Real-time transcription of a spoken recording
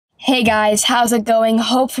Hey guys, how's it going?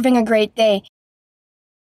 Hope you're having a great day.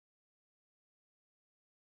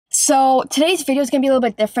 So today's video is going to be a little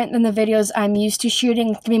bit different than the videos I'm used to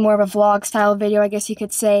shooting. It's going to be more of a vlog style video, I guess you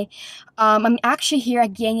could say. I'm actually here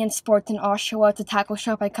at Gagnon Sports in Oshawa. It's a tackle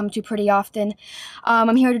shop I come to pretty often.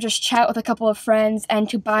 I'm here to just chat with a couple of friends and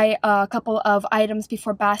to buy a couple of items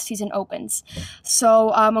before bass season opens.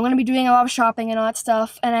 So I'm going to be doing a lot of shopping and all that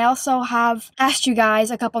stuff. And I also have asked you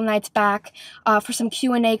guys a couple nights back for some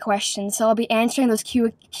Q&A questions. So I'll be answering those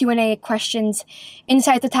Q&A questions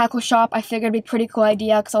inside the tackle shop. I figured it'd be a pretty cool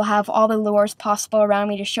idea because I'll have all the lures possible around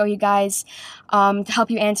me to show you guys to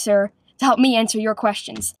help me answer your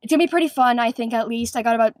questions. It's gonna be pretty fun, I think, at least. I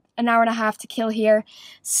got about an hour and a half to kill here.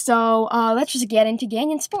 So let's just get into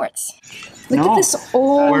Gagnon Sports. Look at this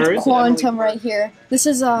old Quantum right here. This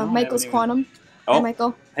is Michael's Quantum. Oh. Hi,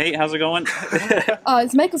 Michael. Hey, how's it going?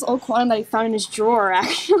 It's Michael's old Quantum that he found in his drawer,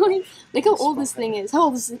 actually. Look how old this thing is. How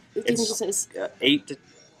old do you think this is?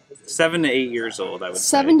 7 to 8 years old, I would say.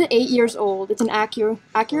 7 to 8 years old. It's an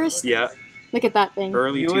Accurist? Yeah. Look at that thing.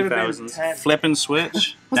 Early 2000s. Flip and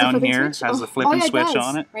switch down here has the flip and switch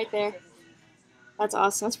on it. Right there. That's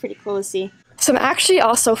awesome. That's pretty cool to see. So I'm actually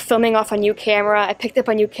also filming off a new camera. I picked up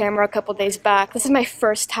a new camera a couple days back. This is my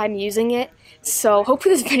first time using it, so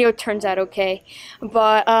hopefully this video turns out okay.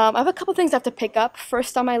 But I have a couple things I have to pick up.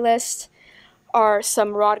 First on my list are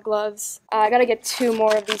some rod gloves. I gotta get 2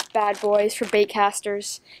 more of these bad boys for bait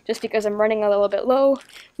casters, just because I'm running a little bit low,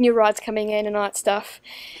 new rods coming in and all that stuff.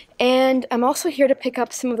 And I'm also here to pick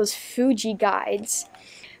up some of those Fuji guides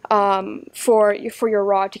for your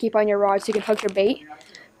rod, to keep on your rod so you can hook your bait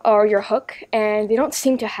or your hook. And they don't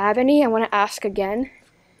seem to have any. I want to ask again,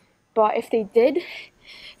 but if they did,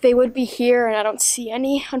 they would be here, and I don't see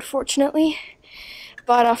any, unfortunately.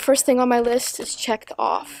 But first thing on my list is checked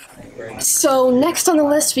off. So next on the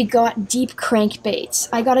list we got deep crankbaits.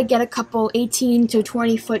 I gotta get a couple 18 to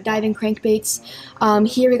 20 foot diving crankbaits.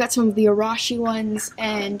 Here we got some of the Arashi ones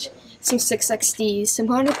and some 6XDs. So I'm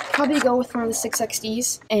going to probably go with one of the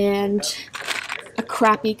 6XDs and a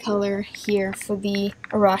crappy color here for the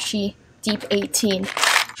Arashi Deep 18.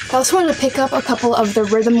 I also wanted to pick up a couple of the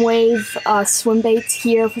Rhythm Wave swim baits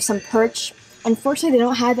here for some perch. Unfortunately, they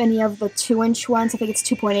don't have any of the 2-inch ones. I think it's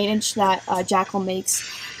 2.8-inch that Jackal makes.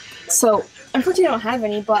 So, unfortunately, I don't have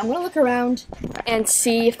any, but I'm going to look around and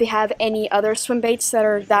see if they have any other swim baits that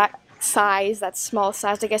are that size, that small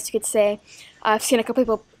size, I guess you could say. I've seen a couple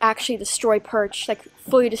people actually destroy perch, like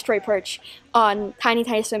fully destroy perch on tiny,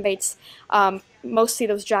 tiny swim baits, mostly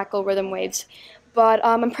those Jackal Rhythm Waves. But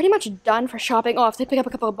I'm pretty much done for shopping. Oh, I have to pick up a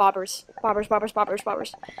couple of bobbers. Bobbers.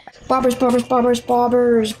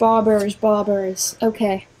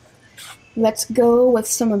 Okay. Let's go with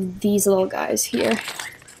some of these little guys here.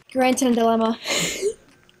 Granted and Dilemma.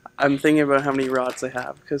 I'm thinking about how many rods I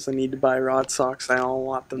have, because I need to buy rod socks. I don't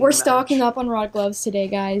want them We're to stocking match. up on rod gloves today,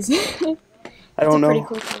 guys. I don't know. Pretty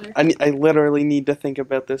cool color. I literally need to think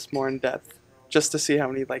about this more in depth, just to see how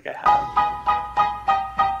many I have.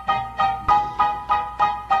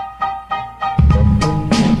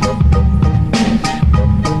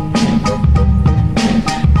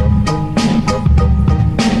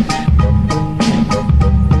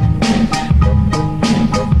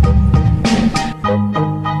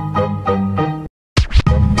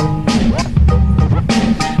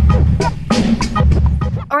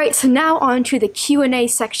 Alright, so now on to the Q&A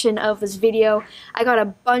section of this video. I got a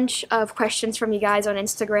bunch of questions from you guys on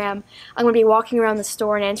Instagram. I'm going to be walking around the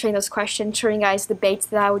store and answering those questions, showing you guys the baits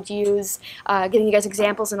that I would use, giving you guys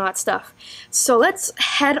examples and all that stuff. So let's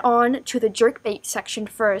head on to the jerkbait section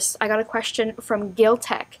first. I got a question from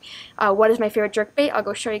Giltech. What is my favorite jerkbait? I'll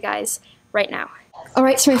go show you guys right now.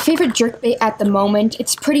 Alright, so my favorite jerkbait at the moment,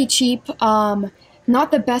 it's pretty cheap.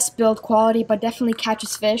 Not the best build quality, but definitely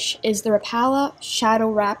catches fish, is the Rapala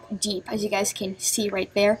Shadow Wrap Deep, as you guys can see right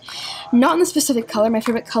there. Not in the specific color. My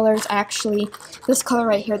favorite color is actually this color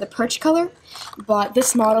right here, the perch color, but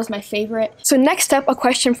this model is my favorite. So next up, a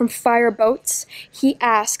question from Fire Boats. He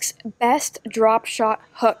asks, best drop shot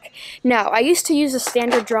hook. Now, I used to use a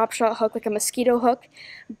standard drop shot hook, like a mosquito hook,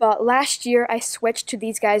 but last year I switched to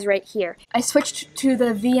these guys right here. I switched to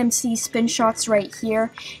the VMC spin shots right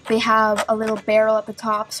here. They have a little barrel at the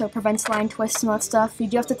top, so it prevents line twists and all that stuff. You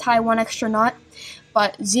do have to tie 1 extra knot,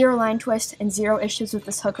 but 0 line twist and 0 issues with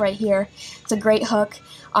this hook right here. It's a great hook.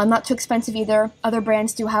 Not too expensive either. Other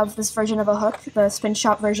brands do have this version of a hook, the spin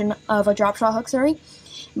shot version of a drop shot hook, sorry.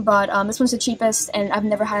 But this one's the cheapest, and I've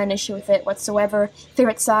never had an issue with it whatsoever.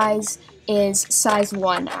 Favorite size is size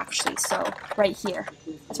 1, actually, so right here.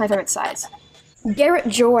 That's my favorite size. Garrett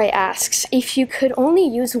Joy asks, if you could only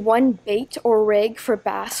use one bait or rig for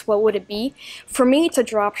bass, what would it be? For me, it's a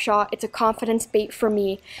drop shot. It's a confidence bait for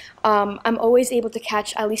me. I'm always able to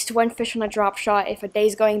catch at least one fish on a drop shot if a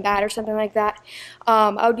day's going bad or something like that.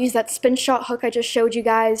 I would use that spin shot hook I just showed you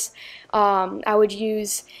guys. I would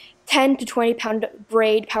use 10 to 20 pound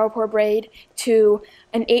braid, power pour braid, to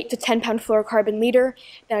an 8 to 10 pound fluorocarbon leader.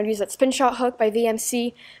 Then I'd use that spin shot hook by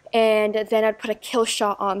VMC, and then I'd put a kill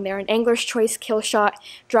shot on there, an Angler's Choice kill shot,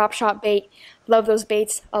 drop shot bait. Love those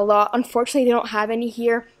baits a lot. Unfortunately, they don't have any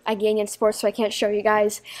here at Gagnon Sports, so I can't show you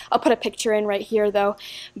guys. I'll put a picture in right here though.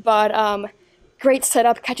 But great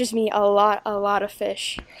setup, catches me a lot of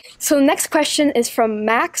fish. So the next question is from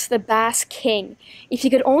Max the Bass King. If you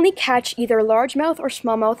could only catch either largemouth or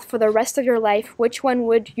smallmouth for the rest of your life, which one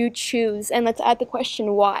would you choose? And let's add the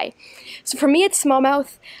question why. So for me, it's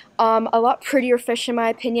smallmouth. A lot prettier fish in my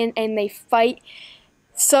opinion, and they fight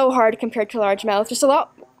so hard compared to largemouth. Just a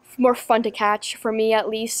lot more fun to catch, for me at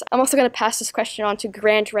least. I'm also going to pass this question on to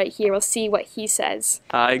Grant right here. We'll see what he says.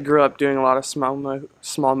 I grew up doing a lot of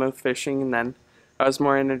smallmouth fishing, and then I was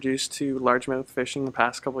more introduced to largemouth fishing the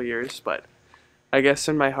past couple of years, but I guess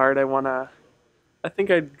in my heart I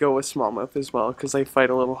think I'd go with smallmouth as well, because they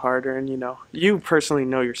fight a little harder, and you personally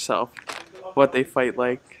know yourself what they fight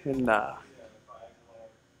like, and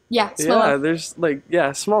yeah, smallmouth.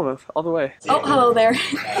 Smallmouth all the way. Oh, hello there.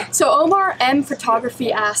 So Omar M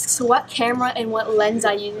Photography asks what camera and what lens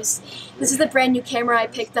I use. This is the brand new camera I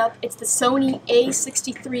picked up. It's the Sony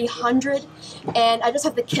A6300, and I just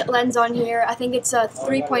have the kit lens on here. I think it's a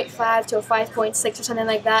 3.5 to a 5.6 or something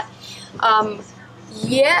like that.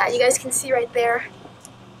 Yeah, you guys can see right there.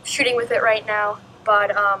 Shooting with it right now.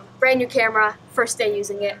 But brand new camera, first day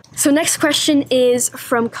using it. So next question is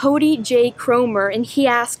from Cody J. Cromer, and he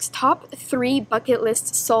asks top 3 bucket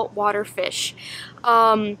list saltwater fish.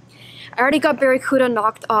 I already got barracuda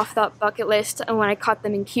knocked off that bucket list when I caught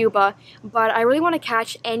them in Cuba, but I really want to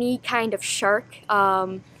catch any kind of shark.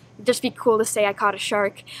 Just be cool to say I caught a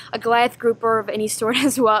shark. A Goliath grouper of any sort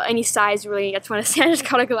as well, any size really. That's when I say I just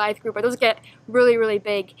caught a Goliath grouper. Those get really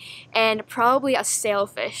big. And probably a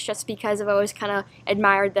sailfish, just because I've always kind of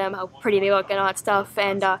admired them, how pretty they look and all that stuff.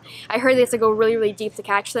 And I heard they have to go really deep to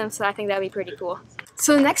catch them, so I think that'd be pretty cool.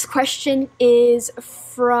 So the next question is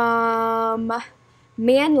from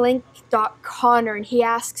manlink.connor, and he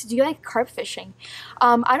asks, do you like carp fishing?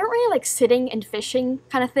 I don't really like sitting and fishing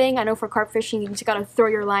kind of thing. I know for carp fishing you just gotta throw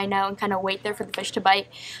your line out and kind of wait there for the fish to bite.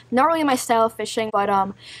 Not really my style of fishing, but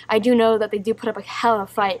I do know that they do put up a hell of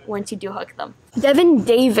a fight once you do hook them. Devin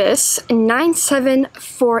Davis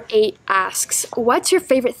 9748 asks, what's your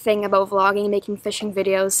favorite thing about vlogging and making fishing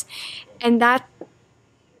videos? And that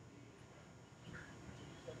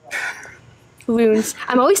loons.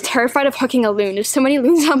 I'm always terrified of hooking a loon. There's so many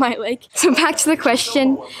loons on my lake. So back to the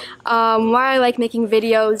question, why I like making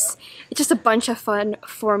videos. It's just a bunch of fun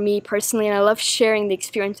for me personally, and I love sharing the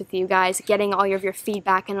experience with you guys, getting all of your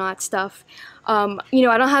feedback and all that stuff. I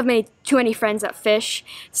don't have too many friends that fish,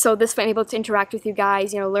 so this way I'm able to interact with you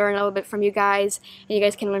guys, learn a little bit from you guys, and you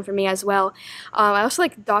guys can learn from me as well. I also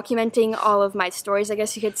like documenting all of my stories, I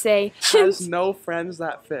guess you could say. Has no friends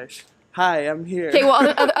that fish. Hi, I'm here. Okay,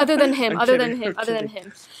 well, other than him, other than him.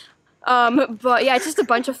 But yeah, it's just a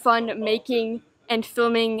bunch of fun making and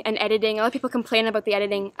filming and editing. A lot of people complain about the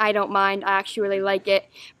editing. I don't mind. I actually really like it.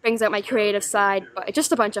 Brings out my creative side, but it's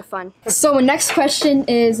just a bunch of fun. So next question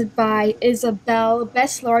is by Isabel,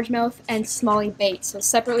 best largemouth and smallie bait. So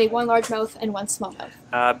separately, one largemouth and one smallmouth.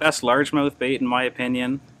 Best largemouth bait, in my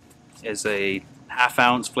opinion, is a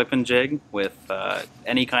half-ounce flippin' jig with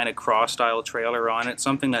any kind of cross-style trailer on it,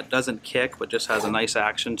 something that doesn't kick but just has a nice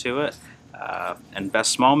action to it. And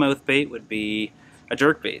best smallmouth bait would be a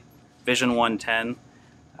jerkbait, Vision 110,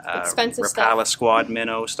 expensive Rapala stuff. Squad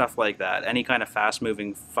Minnow, stuff like that. Any kind of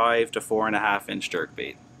fast-moving 5 to 4.5 inch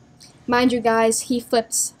jerkbait. Mind you guys, he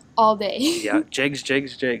flips all day. Yeah, jigs,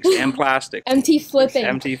 and plastic. MT flipping.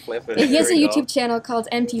 MT flipping. He has a YouTube channel called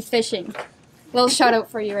MT Fishing. Little shout out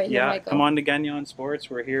for you right here, Michael. Come on to Gagnon Sports.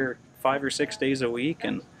 We're here 5 or 6 days a week,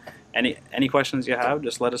 and any questions you have,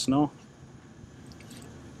 just let us know.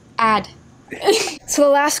 Ad. So the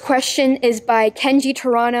last question is by Kenji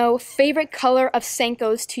Toronto. Favorite color of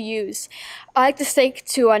Senkos to use? I like to stick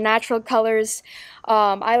to natural colors.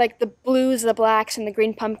 I like the blues, the blacks, and the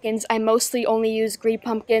green pumpkins. I mostly only use green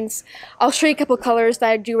pumpkins. I'll show you a couple colors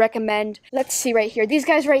that I do recommend. Let's see right here. These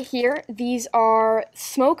guys right here, these are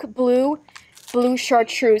smoke blue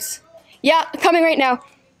chartreuse. Yeah, coming right now.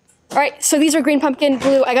 Alright, so these are green pumpkin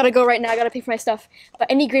blue. I gotta go right now, I gotta pay for my stuff. But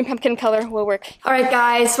any green pumpkin color will work. Alright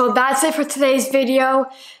guys, well that's it for today's video.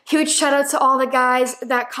 Huge shout out to all the guys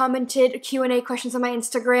that commented Q&A questions on my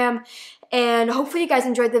Instagram. And hopefully you guys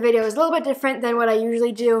enjoyed the video. It was a little bit different than what I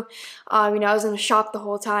usually do. I was in the shop the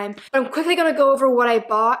whole time. But I'm quickly gonna go over what I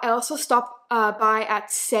bought. I also stopped by at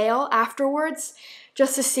sale afterwards,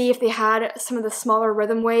 just to see if they had some of the smaller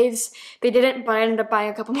rhythm waves. They didn't, but I ended up buying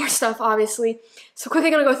a couple more stuff, obviously. So quickly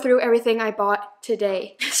gonna go through everything I bought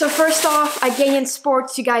today. So first off, Gaian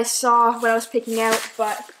Sports, you guys saw what I was picking out,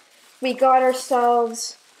 but we got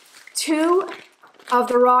ourselves 2 of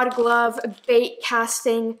the rod glove bait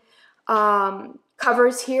casting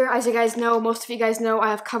covers here. As you guys know, most of you guys know, I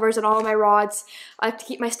have covers on all of my rods. I have to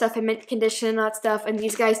keep my stuff in mint condition and all that stuff, and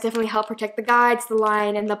these guys definitely help protect the guides, the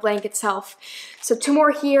line, and the blank itself. So 2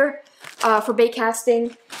 more here for bait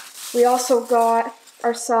casting. We also got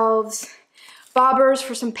ourselves bobbers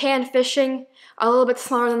for some pan fishing, a little bit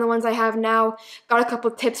smaller than the ones I have now. Got a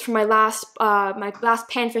couple tips from my last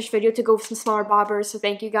panfish video to go with some smaller bobbers, so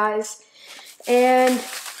thank you guys. And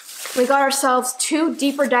we got ourselves 2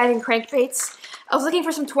 deeper diving crankbaits. I was looking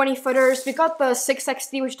for some 20-footers. We got the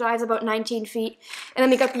 6XD, which dives about 19 feet. And then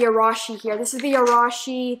we got the Arashi here. This is the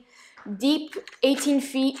Arashi deep 18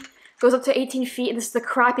 feet. Goes up to 18 feet. And this is the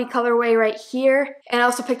crappy colorway right here. And I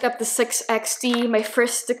also picked up the 6XD, my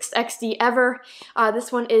first 6XD ever.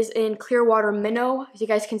 This one is in Clearwater Minnow, as you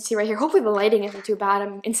guys can see right here. Hopefully the lighting isn't too bad.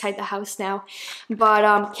 I'm inside the house now. But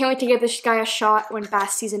can't wait to give this guy a shot when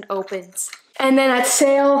bass season opens. And then at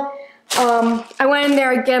sale, I went in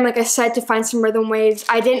there again, like I said, to find some rhythm waves.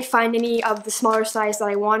 I didn't find any of the smaller size that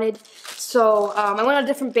I wanted, so I went on a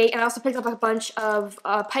different bait, and I also picked up a bunch of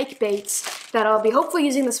pike baits that I'll be hopefully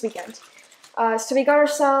using this weekend. So we got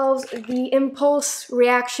ourselves the Impulse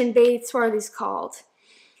Reaction baits. What are these called?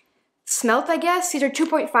 Smelt, I guess. These are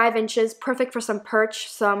 2.5 inches, perfect for some perch,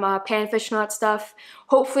 some panfish and all that stuff.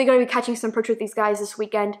 Hopefully going to be catching some perch with these guys this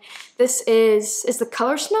weekend. This is the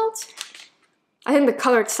color smelt? I think the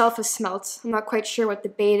color itself is smelt. I'm not quite sure what the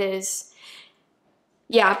bait is.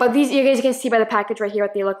 Yeah, but these, you guys can see by the package right here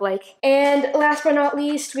what they look like. And last but not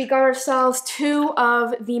least, we got ourselves 2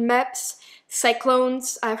 of the MEPS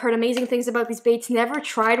Cyclones. I've heard amazing things about these baits. Never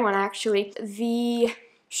tried one, actually. The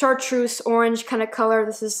chartreuse orange kind of color.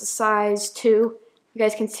 This is the size 2. You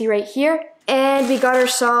guys can see right here. And we got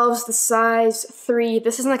ourselves the size 3.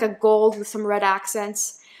 This is like a gold with some red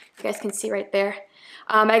accents. You guys can see right there.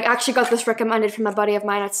 I actually got this recommended from a buddy of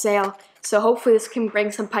mine at sale, so hopefully this can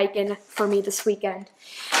bring some pike in for me this weekend.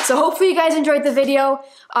 So hopefully you guys enjoyed the video.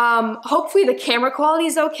 Hopefully the camera quality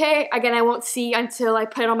is okay. Again, I won't see until I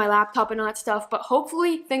put it on my laptop and all that stuff, but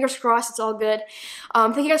hopefully, fingers crossed, it's all good.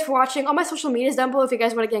 Thank you guys for watching. All my social media is down below if you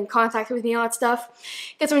guys want to get in contact with me and all that stuff.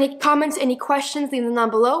 If you guys have any comments, any questions, leave them down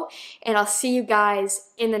below, and I'll see you guys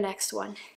in the next one.